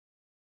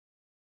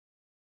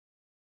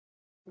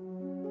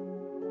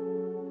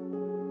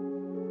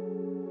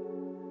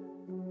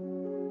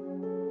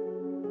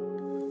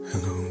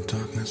Hello,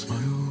 darkness, my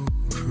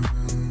old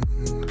friend.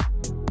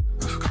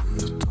 I've come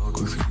to talk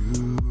with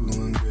you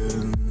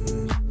again,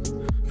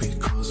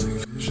 because a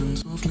vision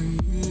softly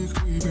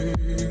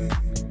creeping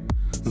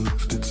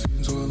left its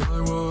scenes while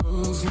I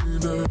was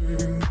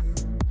sleeping,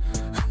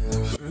 and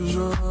the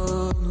vision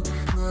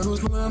that was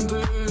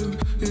planted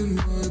in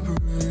my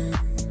brain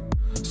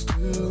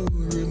still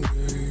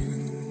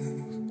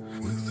remains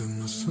within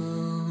the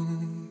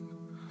sound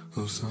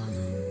of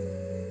silence.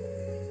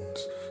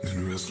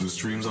 In restless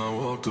dreams I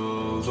walked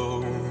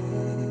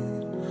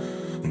alone,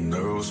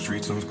 narrow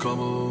streets of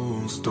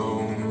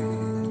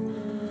cobblestone,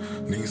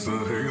 neath the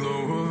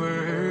halo of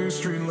a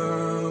street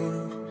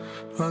lamp.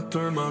 I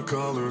turned my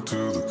collar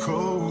to the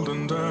cold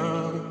and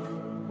damp,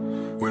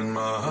 when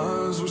my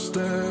eyes were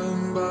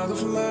stabbed by the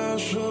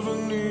flash of a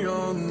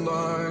neon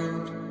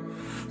light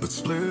that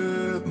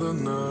split the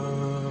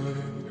night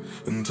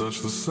and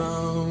touched the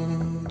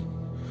sound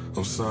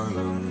of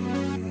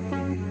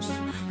silence.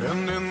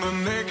 And in the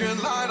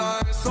naked light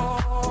I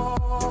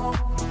saw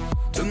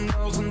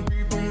 10,000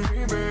 people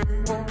maybe,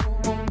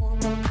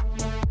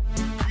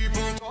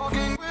 people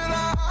talking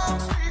without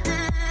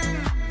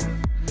speaking,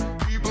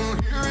 people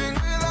hearing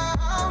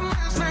without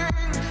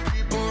listening,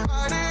 people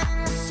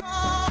writing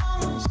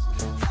songs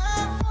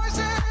that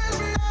voices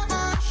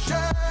never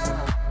share,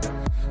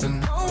 and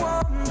no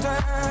one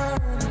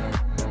dared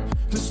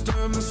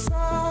disturb the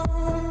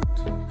sound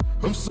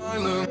of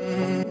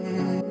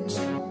silence.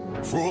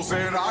 Fool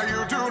said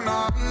you do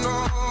not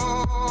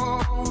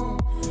know,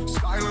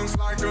 silence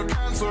like a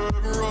cancer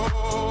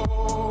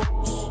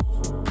grows.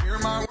 Hear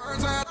my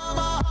words that I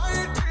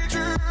might teach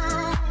you,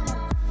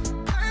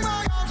 play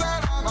my arms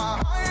that I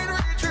might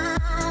reach you,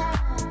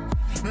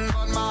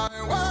 but my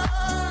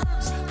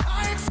words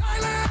like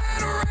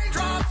silent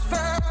raindrops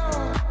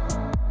fell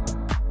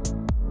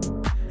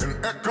and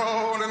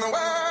echoed in the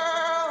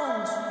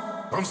wells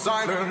of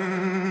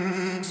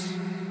silence.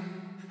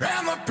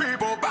 And the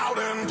people bowed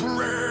and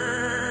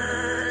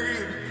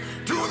prayed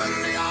to the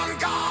neon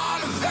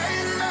god they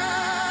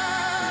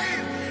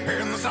made,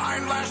 and the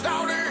sign flashed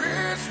out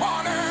its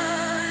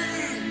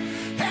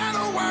warning, and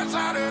the words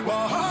that it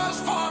was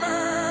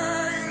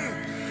forming.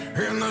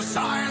 And the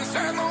sign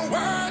said the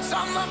words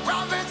on the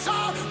prophets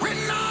are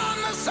written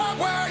on the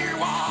subway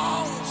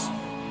walls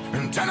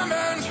and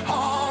tenement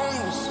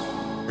halls,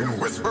 and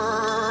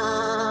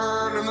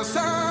whispered in the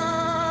sound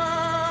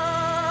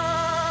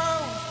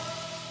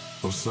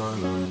of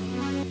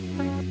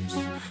silence.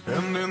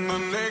 And in the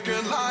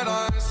naked light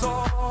I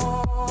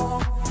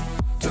saw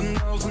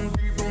 10,000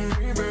 people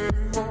maybe,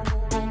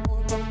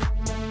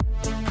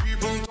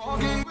 people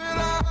talking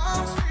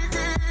without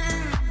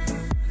speaking,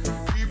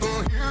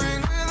 people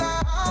hearing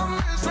without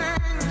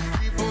listening,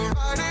 people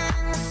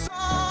writing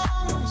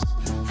songs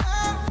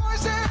that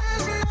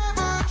voices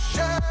never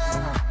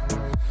share,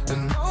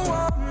 and no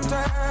one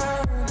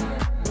dared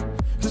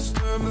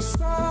disturb the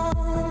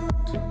sound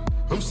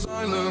of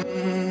silence.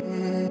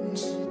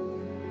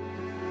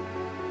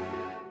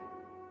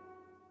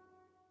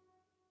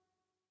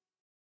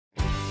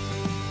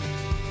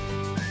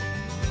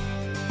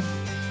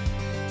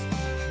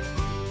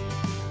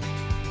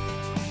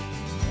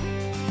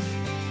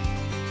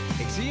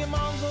 Ik zie een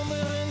man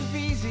zonder een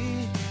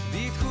visie,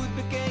 die het goed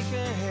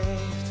bekeken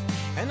heeft,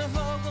 en een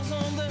vogel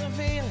zonder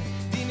veren,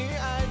 die nu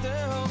uit de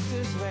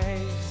hoogte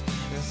zweeft.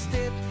 Een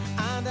stip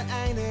aan de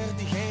einder,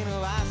 die geen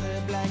oase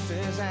blijkt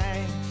te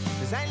zijn.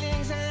 We zijn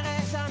links en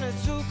rechts aan het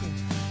zoeken,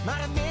 maar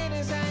het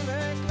midden zijn we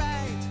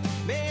kwijt.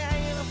 Ben jij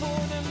er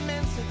voor de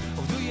mensen,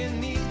 of doe je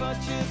niet wat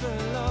je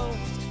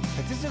belooft?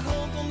 Het is de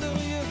grond onder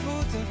je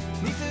voeten,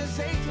 niet de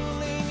zetel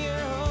in je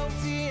hoofd.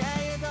 Zie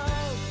jij het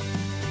ook?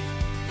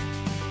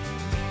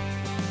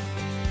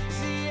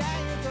 Zie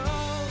jij het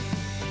ook?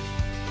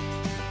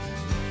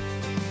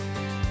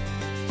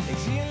 Ik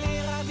zie een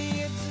leraar die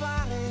het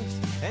zwaar heeft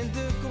en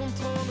de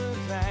controle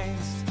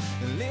veinst.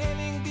 Een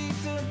leerling die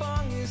te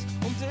bang is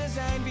om te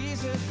zijn wie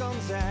ze kan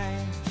zijn.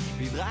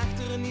 Wie draagt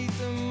er niet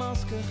een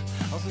masker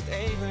als het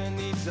even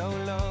niet zo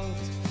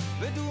loopt?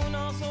 We doen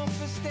alsof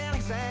we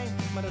sterk zijn,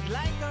 maar dat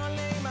lijkt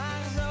alleen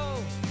maar zo.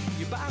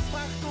 Je baas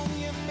vraagt om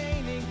je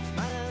mening,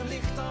 maar er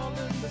ligt al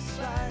een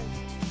besluit.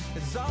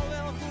 Het zal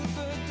wel goed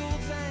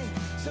bedoeld zijn,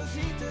 zo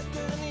ziet het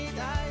er niet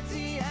uit.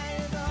 Zie jij